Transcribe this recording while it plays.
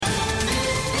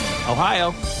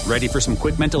Ohio, ready for some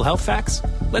quick mental health facts?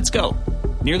 Let's go.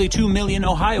 Nearly 2 million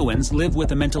Ohioans live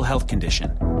with a mental health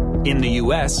condition. In the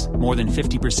U.S., more than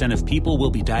 50% of people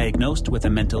will be diagnosed with a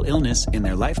mental illness in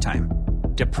their lifetime.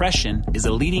 Depression is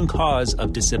a leading cause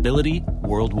of disability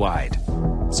worldwide.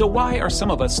 So why are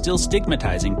some of us still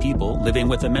stigmatizing people living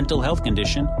with a mental health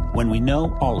condition when we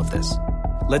know all of this?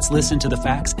 Let's listen to the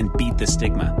facts and beat the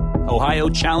stigma. Ohio,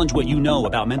 challenge what you know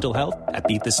about mental health at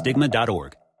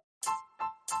beatthestigma.org.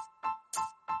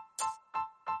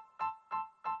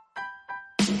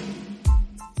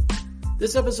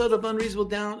 This episode of Unreasonable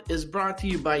Doubt is brought to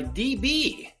you by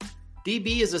DB.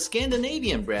 DB is a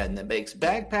Scandinavian brand that makes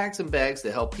backpacks and bags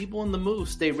to help people on the move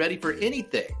stay ready for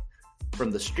anything. From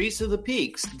the streets to the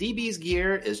peaks, DB's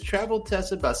gear is travel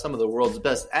tested by some of the world's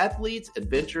best athletes,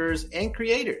 adventurers, and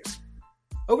creators.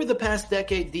 Over the past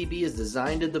decade, DB has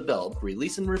designed and developed,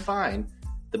 released and refined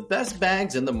the best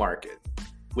bags in the market.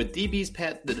 With DB's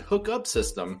patented hookup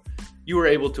system, you are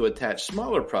able to attach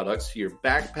smaller products to your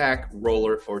backpack,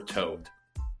 roller, or tote.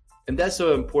 And that's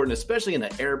so important, especially in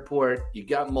an airport. You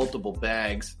got multiple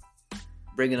bags,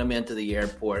 bringing them into the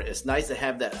airport. It's nice to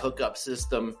have that hookup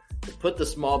system to put the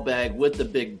small bag with the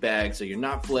big bag so you're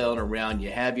not flailing around.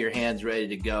 You have your hands ready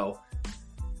to go.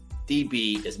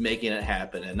 DB is making it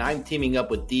happen, and I'm teaming up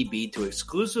with DB to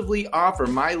exclusively offer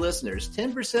my listeners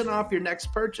 10% off your next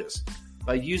purchase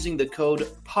by using the code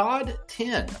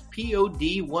POD10,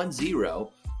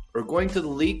 P-O-D-1-0, or going to the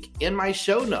link in my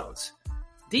show notes.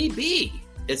 DB,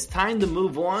 it's time to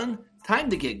move on, time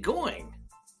to get going.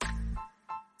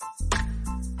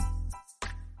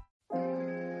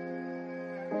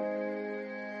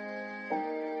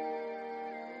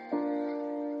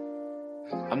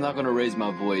 I'm not going to raise my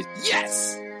voice.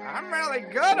 Yes! I'm really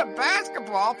good at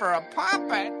basketball for a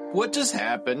puppet. What just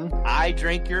happened? I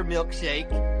drank your milkshake.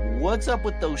 What's up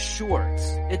with those shorts?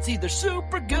 It's either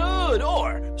super good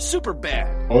or super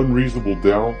bad. Unreasonable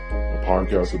Doubt, a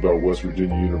podcast about West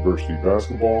Virginia University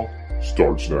basketball,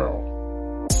 starts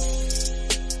now.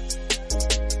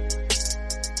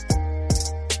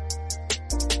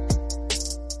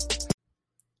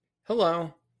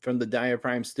 Hello. From the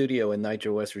Diaphragm Studio in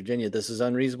Nitro, West Virginia, this is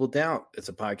Unreasonable Doubt. It's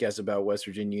a podcast about West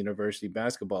Virginia University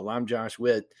basketball. I'm Josh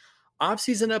Witt.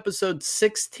 Offseason episode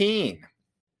 16.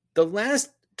 The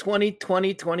last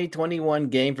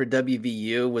 2020-2021 game for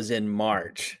WVU was in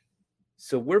March.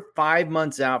 So we're 5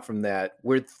 months out from that.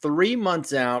 We're 3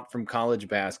 months out from college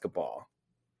basketball.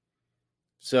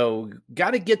 So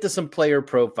got to get to some player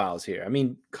profiles here. I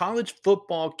mean, college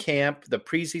football camp, the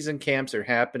preseason camps are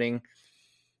happening.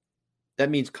 That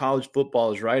means college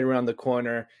football is right around the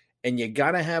corner, and you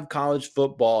got to have college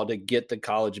football to get to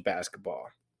college basketball.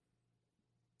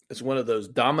 It's one of those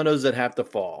dominoes that have to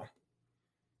fall.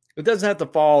 It doesn't have to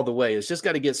fall all the way. It's just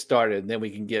got to get started, and then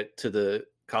we can get to the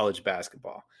college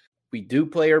basketball. We do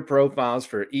player profiles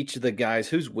for each of the guys.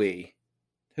 Who's we?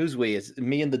 Who's we? It's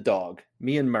me and the dog,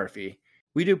 me and Murphy.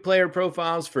 We do player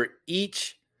profiles for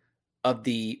each of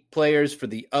the players for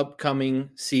the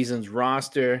upcoming season's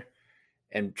roster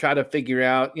and try to figure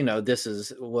out, this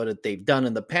is what they've done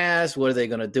in the past. What are they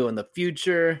going to do in the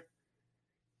future?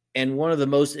 And one of the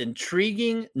most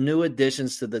intriguing new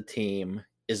additions to the team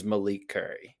is Malik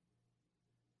Curry.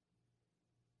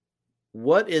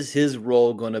 What is his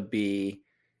role going to be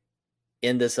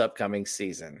in this upcoming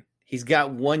season? He's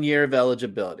got 1 year of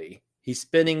eligibility. He's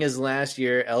spending his last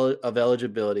year of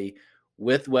eligibility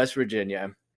with West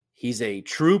Virginia. He's a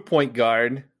true point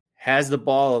guard, has the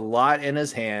ball a lot in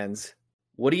his hands.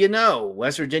 What do you know?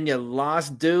 West Virginia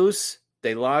lost Deuce.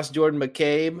 They lost Jordan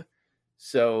McCabe.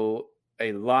 So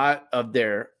a lot of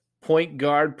their point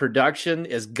guard production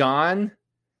is gone.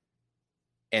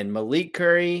 And Malik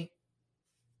Curry,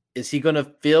 is he going to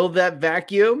fill that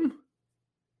vacuum?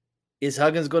 Is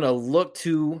Huggins going to look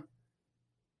to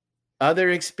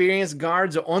other experienced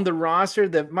guards on the roster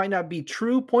that might not be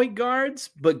true point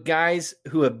guards, but guys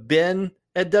who have been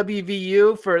at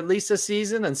WVU for at least a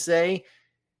season and say,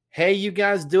 hey, you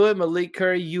guys do it. Malik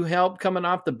Curry, you help coming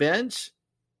off the bench.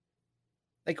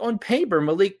 Like on paper,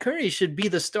 Malik Curry should be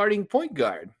the starting point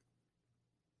guard.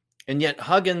 And yet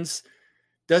Huggins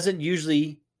doesn't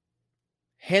usually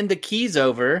hand the keys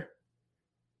over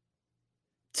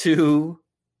to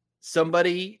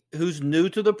somebody who's new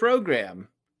to the program,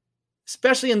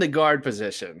 especially in the guard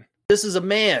position. This is a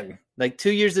man, like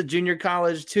 2 years at junior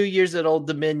college, 2 years at Old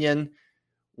Dominion,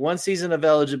 1 season of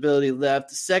eligibility left,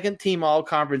 second team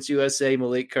All-Conference USA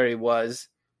Malik Curry was.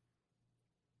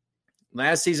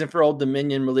 Last season for Old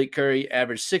Dominion, Malik Curry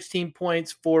averaged 16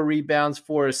 points, 4 rebounds,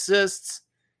 4 assists.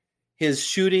 His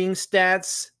shooting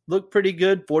stats look pretty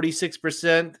good,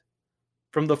 46%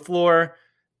 from the floor,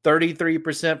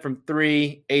 33% from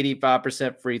three,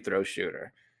 85% free throw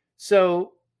shooter.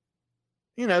 So,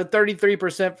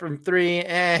 33% from three,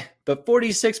 but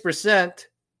 46%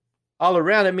 all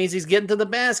around, it means he's getting to the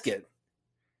basket.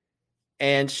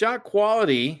 And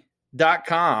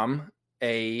shotquality.com,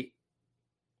 a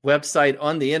website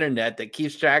on the internet that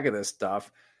keeps track of this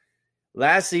stuff,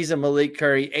 last season, Malik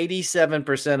Curry,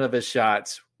 87% of his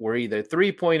shots were either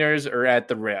three-pointers or at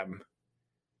the rim.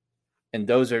 And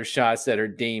those are shots that are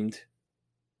deemed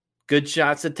good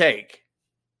shots to take.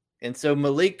 And so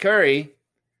Malik Curry,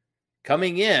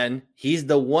 coming in, he's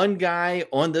the one guy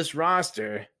on this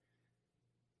roster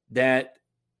that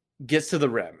gets to the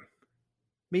rim.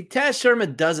 I mean, Taz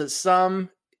Sherman does it some,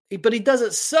 but he does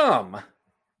it some.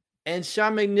 And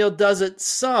Sean McNeil does it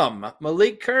some.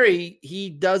 Malik Curry, he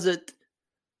does it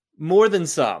more than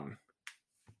some.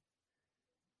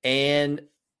 And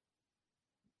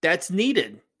that's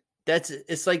needed.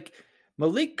 It's like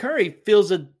Malik Curry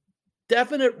fills a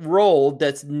definite role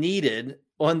that's needed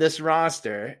on this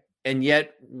roster. And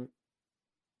yet,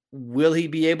 will he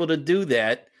be able to do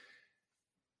that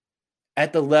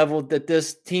at the level that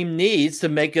this team needs to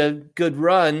make a good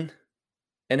run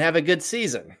and have a good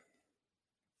season?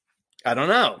 I don't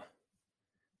know.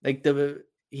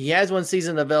 He has one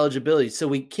season of eligibility, so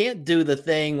we can't do the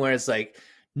thing where it's like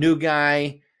new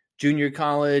guy, junior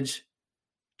college,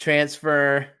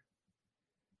 transfer.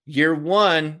 Year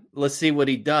one, let's see what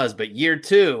he does. But year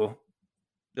two,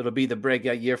 it'll be the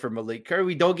breakout year for Malik Curry.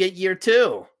 We don't get year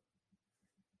two.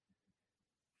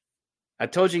 I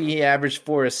told you he averaged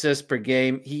 4 assists per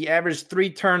game. He averaged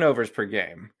 3 turnovers per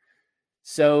game.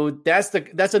 So that's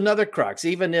another crux.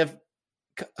 Even if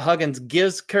Huggins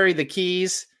gives Curry the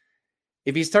keys,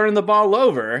 if he's turning the ball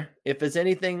over, if it's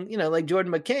anything, like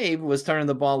Jordan McCabe was turning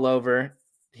the ball over,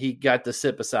 he got to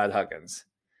sit beside Huggins.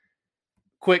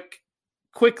 Quick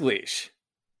leash.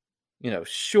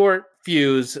 Short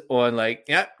fuse on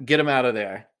get him out of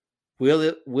there.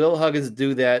 Will Huggins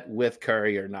do that with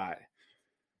Curry or not?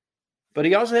 But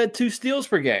he also had 2 steals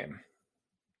per game.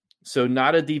 So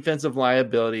not a defensive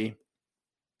liability.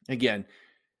 Again,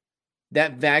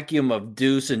 that vacuum of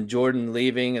Deuce and Jordan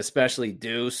leaving, especially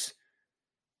Deuce,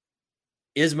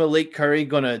 is Malik Curry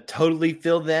going to totally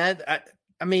fill that?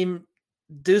 I mean,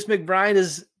 Deuce McBride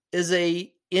is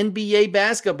a NBA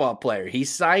basketball player. He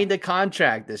signed a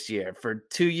contract this year for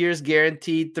 2 years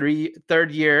guaranteed,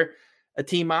 third year a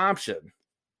team option.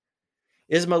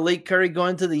 Is Malik Curry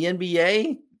going to the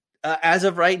NBA? As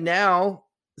of right now,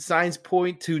 signs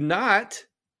point to not.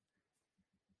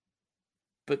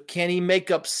 But can he make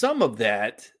up some of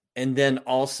that? And then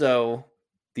also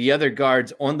the other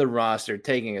guards on the roster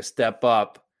taking a step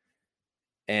up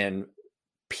and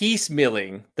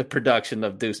piecemealing the production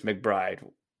of Deuce McBride.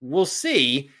 We'll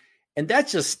see. And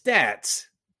that's just stats.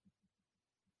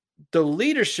 The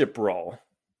leadership role.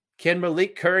 Can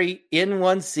Malik Curry in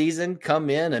one season come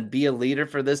in and be a leader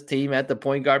for this team at the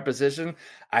point guard position?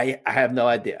 I have no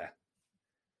idea.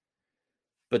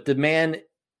 But the man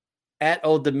at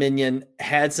Old Dominion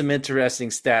had some interesting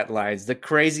stat lines. The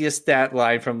craziest stat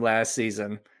line from last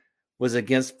season was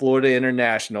against Florida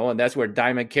International, and that's where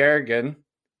Diamond Kerrigan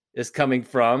is coming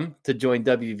from to join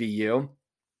WVU.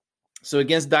 So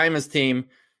against Diamond's team,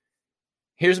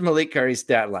 here's Malik Curry's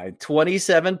stat line.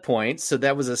 27 points, so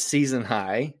that was a season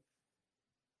high.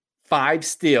 5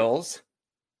 steals,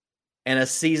 and a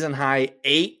season high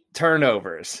 8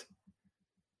 turnovers.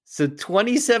 So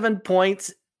 27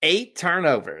 points, 8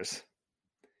 turnovers.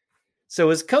 So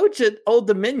his coach at Old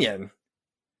Dominion,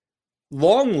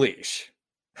 long leash.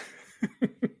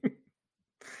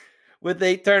 With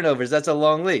 8 turnovers, that's a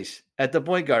long leash at the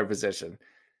point guard position.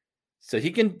 So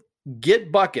he can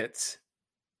get buckets.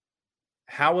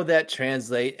 How will that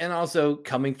translate? And also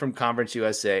coming from Conference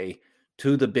USA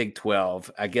to the Big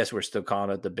 12. I guess we're still calling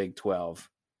it the Big 12.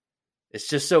 It's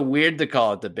just so weird to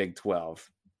call it the Big 12.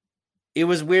 It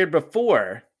was weird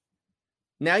before.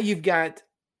 Now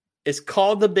it's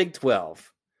called the Big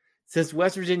 12. Since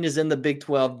West Virginia's in the Big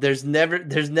 12, there's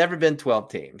never been 12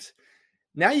 teams.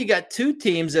 Now you got 2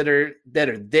 teams that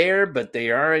are there, but they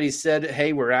already said,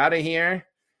 hey, we're out of here.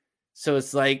 So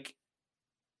it's like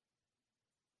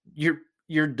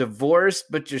you're divorced,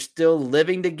 but you're still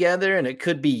living together, and it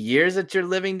could be years that you're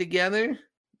living together.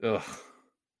 Ugh.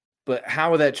 But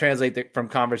how would that translate from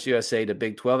Conference USA to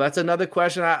Big 12? That's another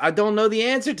question I don't know the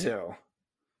answer to.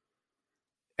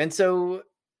 And so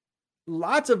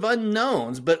lots of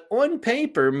unknowns, but on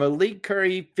paper, Malik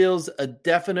Curry fills a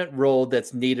definite role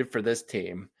that's needed for this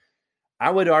team. I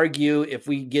would argue if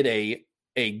we get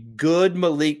a good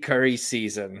Malik Curry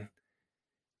season,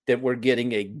 that we're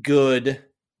getting a good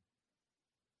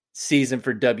season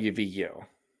for WVU.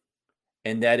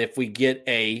 and that if we get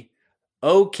a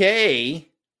okay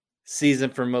season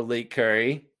for Malik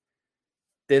Curry,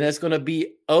 then it's going to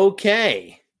be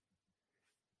okay.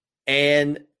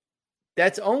 And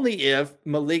that's only if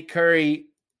Malik Curry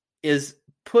is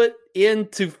put in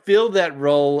to fill that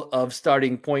role of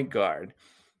starting point guard.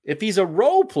 If he's a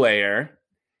role player,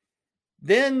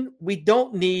 then we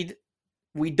don't need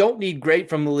great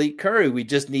from Malik Curry. We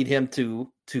just need him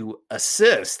to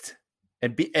assist,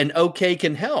 and okay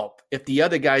can help if the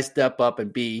other guys step up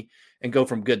and go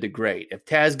from good to great. If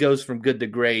Taz goes from good to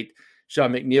great,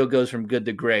 Sean McNeil goes from good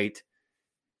to great,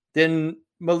 then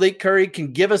Malik Curry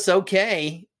can give us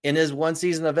okay in his one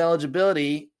season of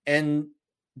eligibility, and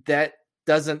that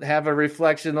doesn't have a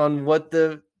reflection on what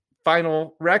the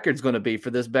final record's going to be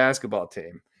for this basketball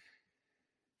team.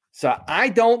 So I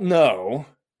don't know.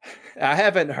 I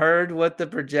haven't heard what the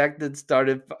projected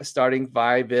starting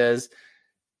five is.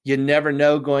 You never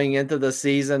know going into the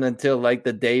season until like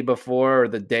the day before or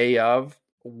the day of.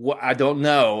 I don't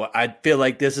know. I feel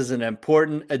like this is an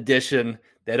important addition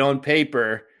that on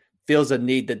paper feels a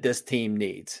need that this team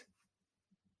needs.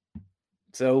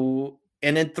 So,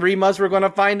 and in 3 months, we're going to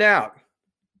find out.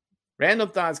 Random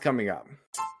thoughts coming up.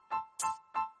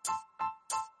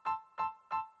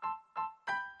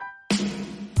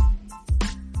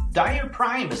 Dyer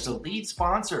Prime is the lead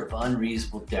sponsor of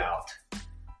Unreasonable Doubt.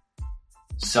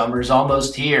 Summer's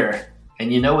almost here,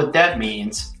 and you know what that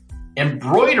means.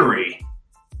 Embroidery.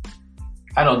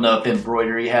 I don't know if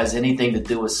embroidery has anything to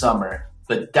do with summer,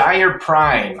 but Dyer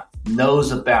Prime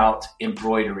knows about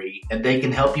embroidery, and they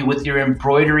can help you with your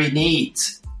embroidery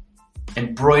needs.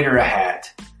 Embroider a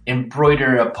hat,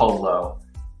 embroider a polo,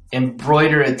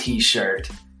 embroider a t-shirt.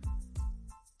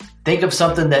 Think of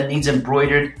something that needs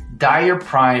embroidered. Dyer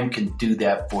Prime can do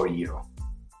that for you.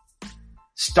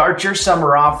 Start your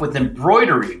summer off with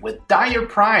embroidery with Dyer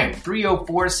Prime,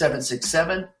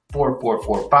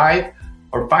 304-767-4445,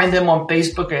 or find them on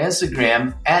Facebook or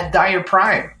Instagram at Dyer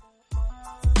Prime.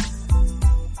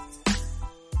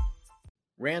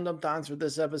 Random thoughts for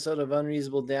this episode of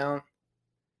Unreasonable Doubt.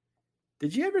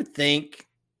 Did you ever think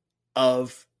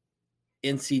of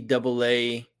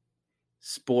NCAA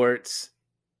sports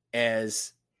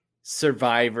as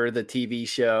Survivor, the TV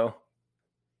show?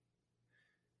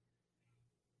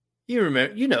 You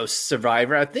remember,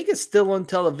 Survivor. I think it's still on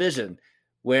television,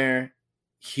 where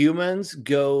humans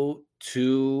go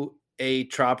to a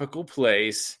tropical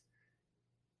place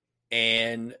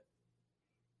and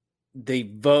they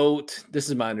vote. This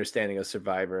is my understanding of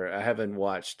Survivor. I haven't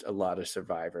watched a lot of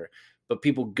Survivor, but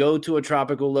people go to a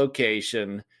tropical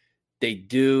location. They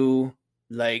do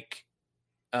like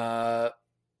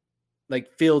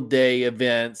field day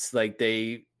events, like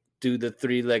they do the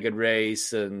 3-legged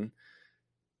race and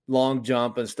long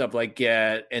jump and stuff like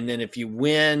that. And then if you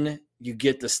win, you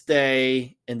get to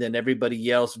stay, and then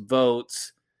everybody else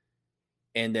votes,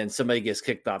 and then somebody gets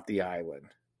kicked off the island.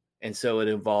 And so it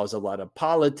involves a lot of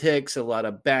politics, a lot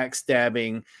of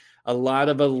backstabbing, a lot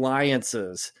of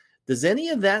alliances. Does any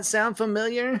of that sound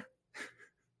familiar?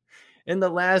 In the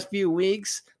last few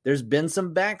weeks, there's been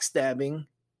some backstabbing.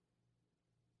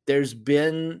 There's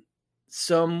been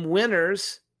some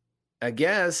winners, I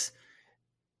guess.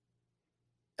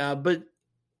 But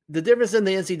the difference in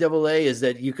the NCAA is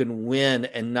that you can win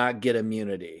and not get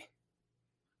immunity.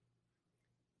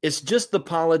 It's just the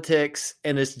politics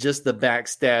and it's just the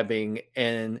backstabbing.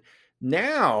 And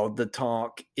now the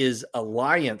talk is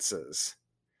alliances,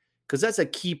 because that's a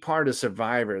key part of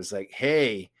Survivor. It's like,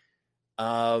 hey,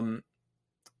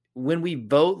 when we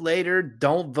vote later,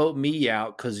 don't vote me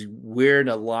out because we're an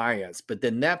alliance. But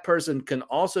then that person can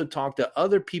also talk to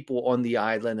other people on the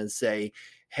island and say,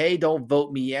 hey, don't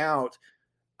vote me out.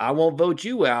 I won't vote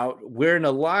you out. We're an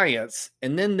alliance.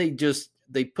 And then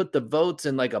they put the votes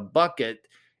in like a bucket,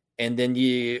 and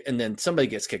then somebody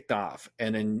gets kicked off.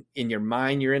 And in your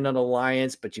mind, you're in an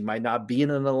alliance, but you might not be in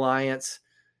an alliance.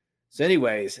 So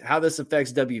anyways, how this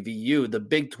affects WVU, the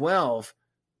Big 12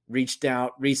 reached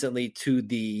out recently to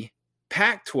the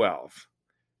Pac-12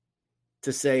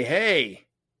 to say, hey,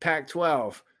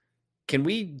 Pac-12, can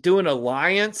we do an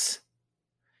alliance?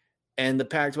 And the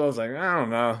Pac-12 is like, I don't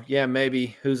know. Yeah,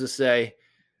 maybe. Who's to say?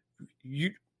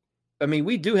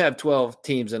 We do have 12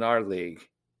 teams in our league,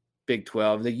 Big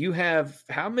 12. You have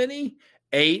how many?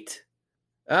 8?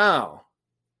 Oh.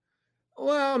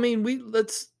 Well,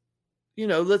 let's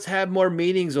have more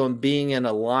meetings on being an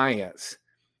alliance.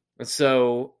 And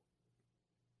so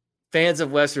fans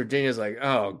of West Virginia is like,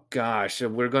 oh gosh,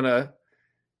 we're going to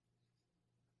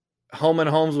home and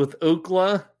homes with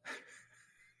UCLA.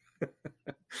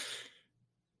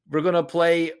 We're going to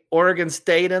play Oregon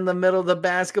State in the middle of the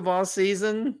basketball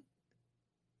season.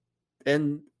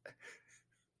 and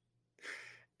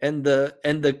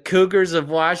the Cougars of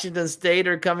Washington State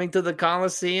are coming to the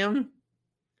Coliseum.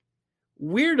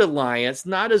 Weird alliance,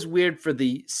 not as weird for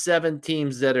the 7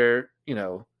 teams that are,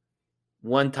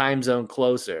 one time zone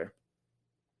closer.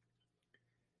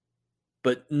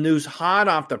 But news hot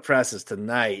off the presses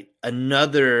tonight,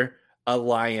 another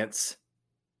alliance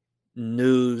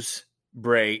news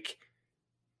break,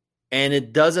 and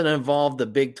it doesn't involve the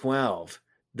Big 12.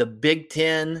 The Big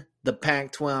 10, the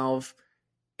Pac-12,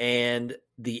 and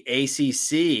the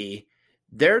ACC,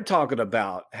 they're talking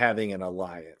about having an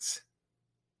alliance.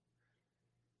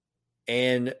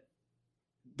 And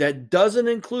that doesn't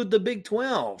include the Big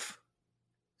 12.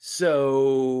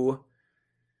 So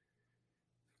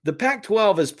the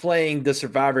Pac-12 is playing the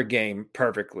survivor game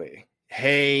perfectly.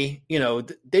 Hey,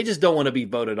 they just don't want to be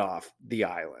voted off the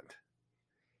island.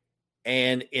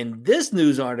 And in this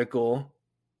news article,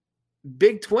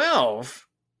 Big 12,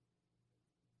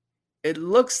 it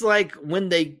looks like when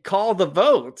they call the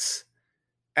votes,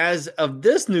 as of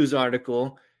this news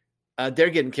article, they're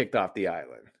getting kicked off the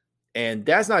island. And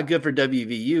that's not good for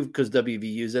WVU because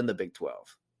WVU is in the Big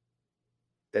 12.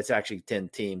 That's actually 10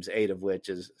 teams, 8 of which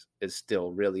is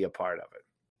still really a part of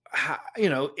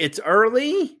it. It's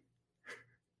early.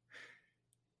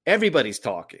 Everybody's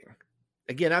talking.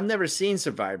 Again, I've never seen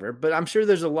Survivor, but I'm sure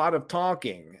there's a lot of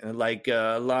talking, like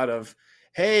a lot of,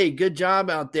 hey, good job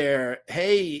out there.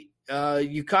 Hey,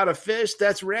 you caught a fish.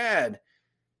 That's rad.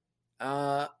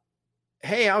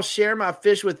 Hey, I'll share my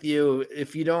fish with you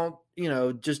if you don't,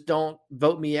 just don't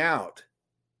vote me out.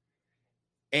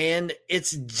 And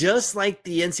it's just like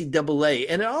the NCAA.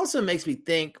 And it also makes me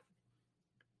think,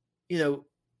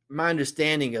 my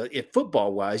understanding of it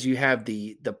football-wise, you have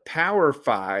the Power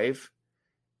 5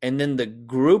 and then the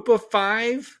Group of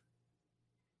 5.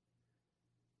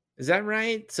 Is that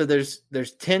right? So there's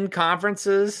 10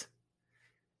 conferences.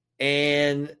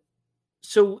 And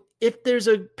so if there's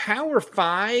a Power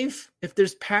 5, if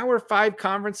there's Power 5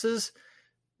 conferences,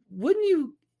 wouldn't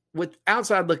you, with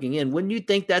outside looking in, wouldn't you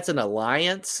think that's an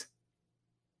alliance?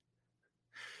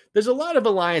 There's a lot of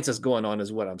alliances going on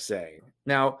is what I'm saying.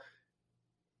 Now,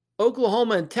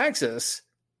 Oklahoma and Texas,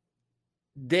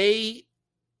 they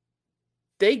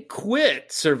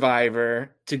quit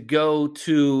Survivor to go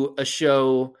to a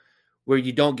show where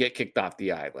you don't get kicked off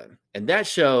the island. And that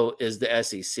show is the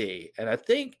SEC. And I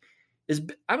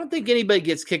don't think anybody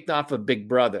gets kicked off of Big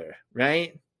Brother,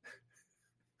 right?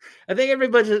 I think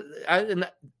everybody,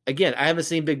 again, I haven't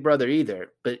seen Big Brother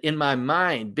either, but in my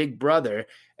mind, Big Brother,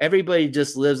 everybody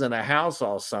just lives in a house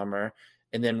all summer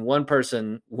and then one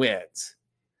person wins.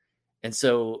 And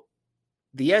so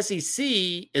the SEC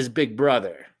is Big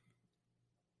Brother.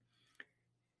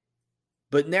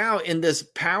 But now in this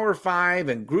Power 5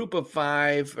 and Group of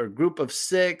 5 or Group of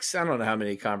 6, I don't know how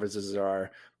many conferences there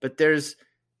are, but there's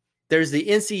the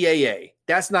NCAA.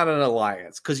 That's not an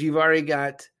alliance because you've already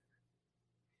got,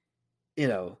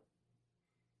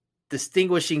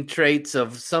 distinguishing traits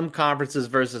of some conferences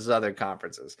versus other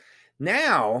conferences.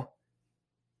 Now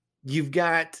you've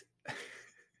got,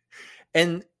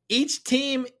 and each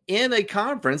team in a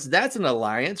conference, that's an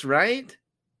alliance, right?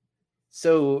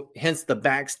 So hence the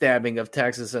backstabbing of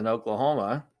Texas and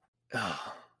Oklahoma.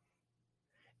 Oh,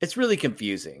 it's really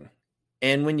confusing.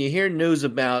 And when you hear news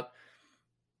about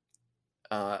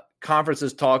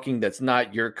conferences talking that's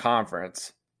not your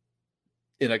conference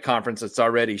in a conference that's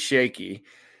already shaky,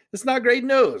 it's not great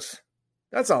news.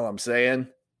 That's all I'm saying.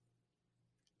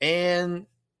 And,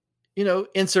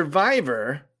 in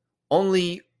Survivor,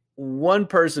 only one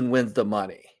person wins the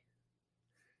money.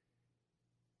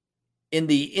 In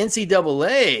the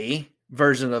NCAA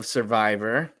version of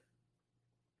Survivor,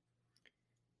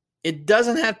 it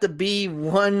doesn't have to be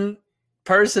one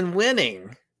person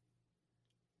winning.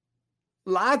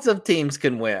 Lots of teams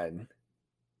can win.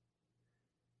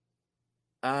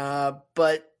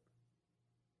 But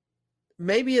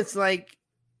maybe it's like,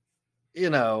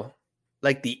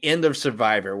 like the end of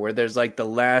Survivor where there's like the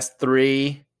last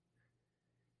 3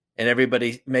 and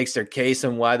everybody makes their case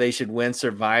on why they should win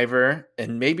Survivor.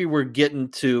 And maybe we're getting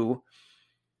to,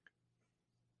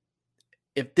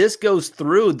 if this goes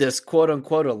through this quote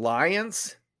unquote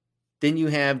alliance, then you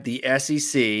have the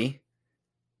SEC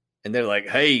and they're like,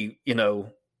 hey,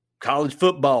 college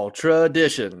football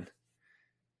tradition,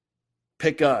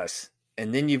 pick us.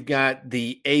 And then you've got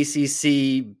the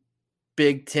ACC,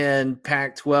 Big 10,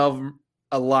 Pac-12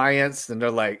 alliance. And they're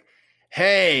like,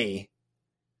 hey,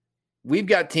 we've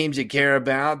got teams you care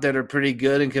about that are pretty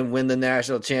good and can win the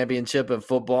national championship in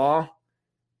football.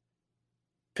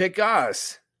 Pick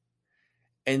us.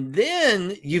 And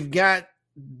then you've got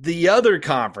the other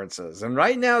conferences. And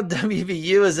right now,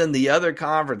 WVU is in the other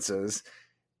conferences.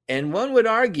 And one would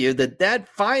argue that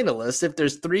finalist, if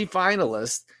there's 3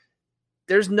 finalists,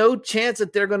 there's no chance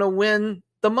that they're going to win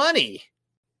the money.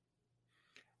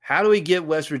 How do we get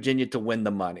West Virginia to win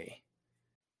the money?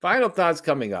 Final thoughts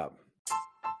coming up.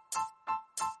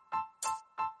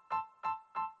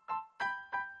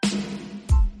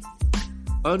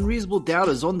 Unreasonable Doubt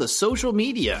is on the social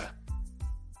media.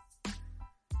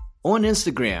 On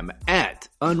Instagram at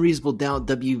Unreasonable Doubt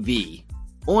WV.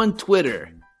 On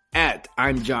Twitter at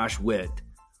I'm Josh Witt.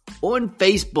 On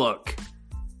Facebook,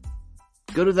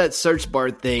 go to that search bar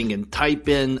thing and type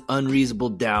in Unreasonable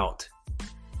Doubt.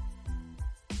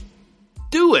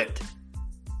 Do it.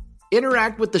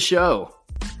 Interact with the show.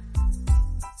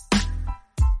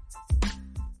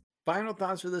 Final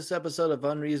thoughts for this episode of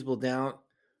Unreasonable Doubt.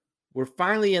 We're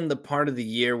finally in the part of the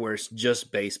year where it's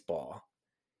just baseball.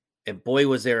 And boy,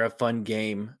 was there a fun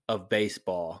game of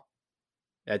baseball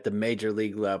at the major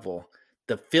league level.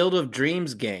 The Field of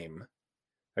Dreams game.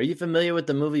 Are you familiar with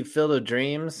the movie Field of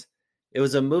Dreams? It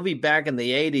was a movie back in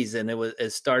the 80s, and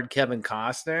it starred Kevin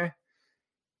Costner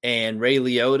and Ray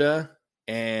Liotta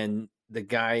and the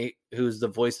guy who's the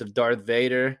voice of Darth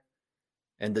Vader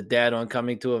and the dad on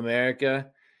Coming to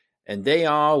America. And they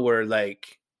all were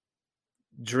like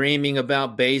dreaming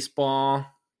about baseball.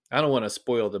 I don't want to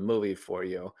spoil the movie for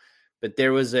you, but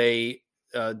there was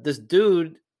this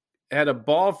dude had a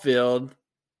ball field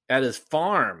at his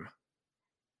farm.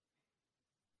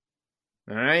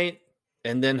 All right.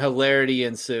 And then hilarity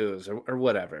ensues or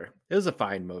whatever. It was a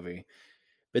fine movie.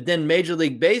 But then Major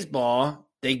League Baseball,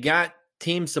 they got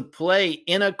teams to play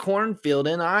in a cornfield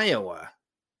in Iowa.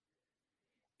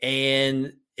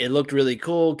 And it looked really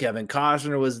cool. Kevin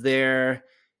Costner was there.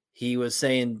 He was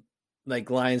saying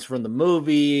like lines from the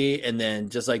movie. And then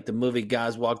just like the movie,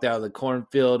 guys walked out of the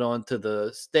cornfield onto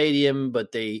the stadium, but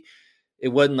it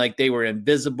wasn't like they were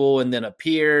invisible and then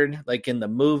appeared like in the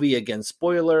movie. Again,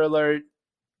 spoiler alert,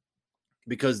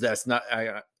 because that's not,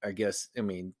 I guess, I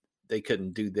mean, they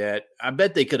couldn't do that. I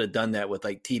bet they could have done that with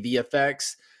like TV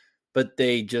effects, but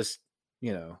they just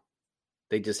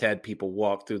had people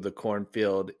walk through the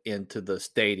cornfield into the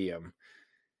stadium,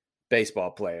 baseball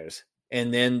players.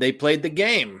 And then they played the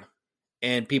game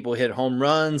and people hit home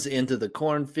runs into the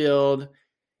cornfield,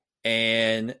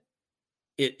 and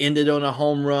it ended on a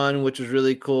home run, which was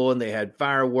really cool. And they had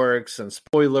fireworks, and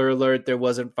spoiler alert, there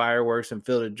wasn't fireworks in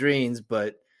Field of Dreams,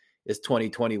 but it's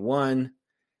 2021.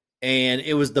 And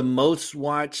it was the most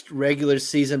watched regular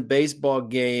season baseball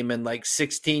game in like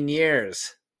 16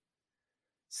 years.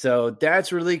 So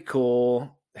that's really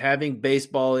cool. Having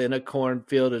baseball in a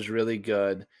cornfield is really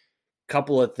good.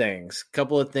 Couple of things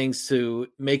to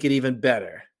make it even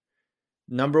better.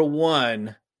 Number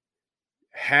one,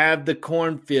 have the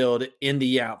cornfield in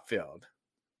the outfield,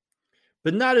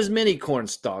 but not as many corn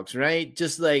stalks, right?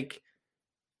 Just like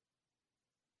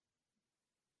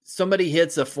somebody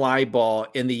hits a fly ball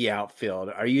in the outfield.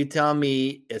 Are you telling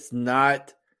me it's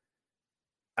not?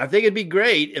 I think it'd be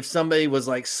great if somebody was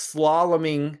like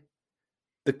slaloming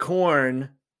the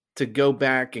corn to go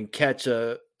back and catch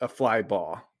a fly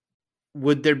ball.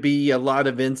 Would there be a lot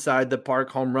of inside the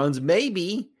park home runs?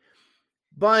 Maybe.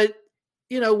 But,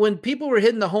 when people were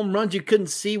hitting the home runs, you couldn't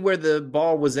see where the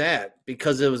ball was at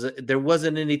because there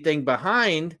wasn't anything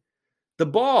behind the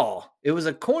ball. It was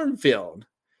a cornfield.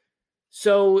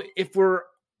 So if we're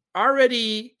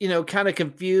already, kind of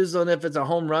confused on if it's a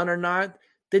home run or not,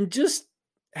 then just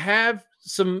have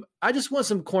I just want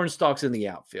some corn stalks in the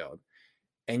outfield.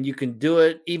 And you can do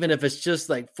it even if it's just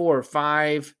like 4 or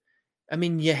 5. I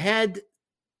mean, you had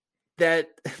that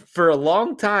for a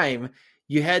long time.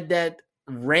 You had that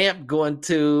ramp going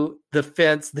to the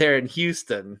fence there in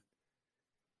Houston,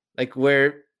 like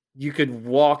where you could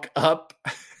walk up.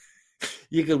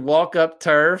 You could walk up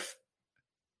turf.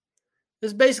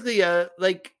 It's basically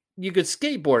like you could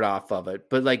skateboard off of it,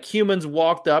 but like humans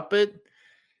walked up it.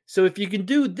 So if you can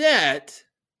do that,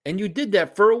 and you did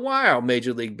that for a while,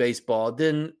 Major League Baseball,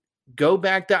 then go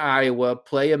back to Iowa,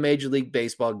 play a Major League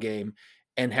Baseball game,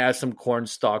 and have some corn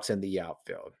stalks in the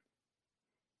outfield.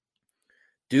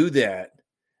 Do that.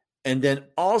 And then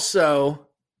also,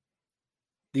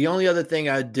 the only other thing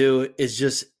I'd do is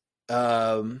just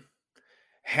have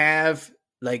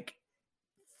like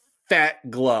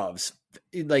fat gloves.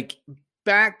 Like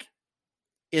back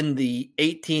in the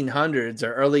 1800s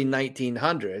or early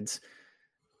 1900s,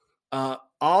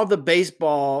 all the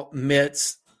baseball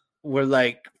mitts were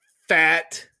like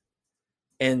fat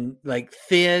and like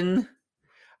thin.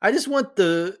 I just want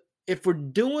if we're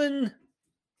doing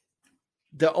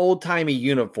the old timey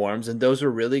uniforms, and those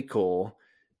are really cool,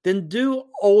 then do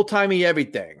old-timey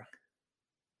everything.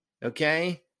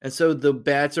 Okay? And so the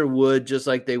bats are wood just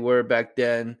like they were back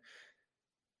then.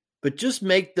 But just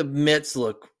make the mitts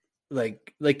look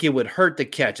like it would hurt to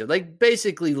catch it. Like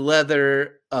basically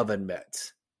leather oven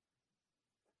mitts.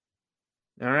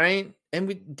 All right?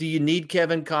 And do you need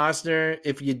Kevin Costner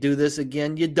if you do this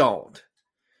again? You don't.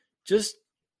 Just,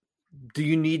 do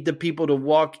you need the people to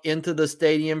walk into the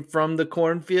stadium from the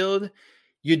cornfield?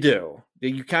 You do.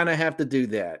 You kind of have to do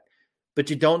that. But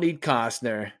you don't need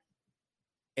Costner.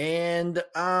 And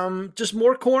just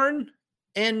more corn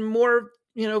and more,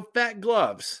 fat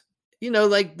gloves.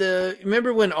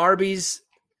 Remember when Arby's,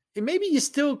 maybe you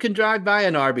still can drive by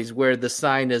an Arby's where the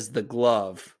sign is the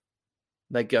glove,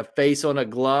 like a face on a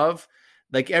glove.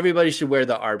 Like everybody should wear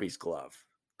the Arby's glove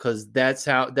because that's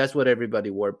what everybody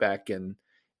wore back in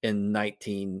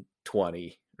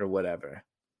 1920 or whatever.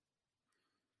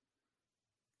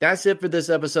 That's it for this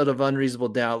episode of Unreasonable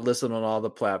Doubt. Listen on all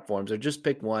the platforms or just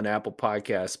pick one: Apple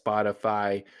Podcast,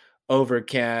 Spotify,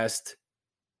 Overcast,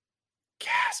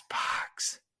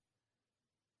 Castbox.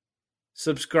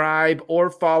 Subscribe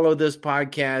or follow this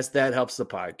podcast. That helps the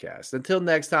podcast. Until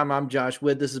next time, I'm Josh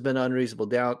Witt. This has been Unreasonable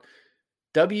Doubt.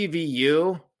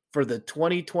 WVU for the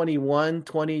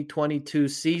 2021-2022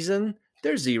 season,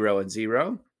 they're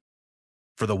 0-0.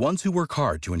 For the ones who work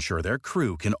hard to ensure their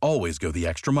crew can always go the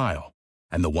extra mile,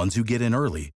 and the ones who get in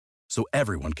early so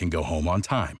everyone can go home on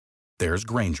time, there's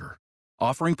Grainger,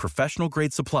 offering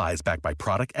professional-grade supplies backed by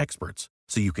product experts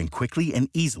so you can quickly and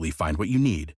easily find what you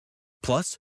need.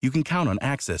 Plus, you can count on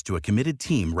access to a committed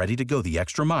team ready to go the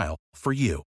extra mile for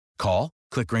you. Call,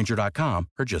 click Grainger.com,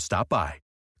 or just stop by.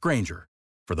 Grainger,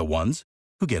 for the ones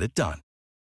who get it done.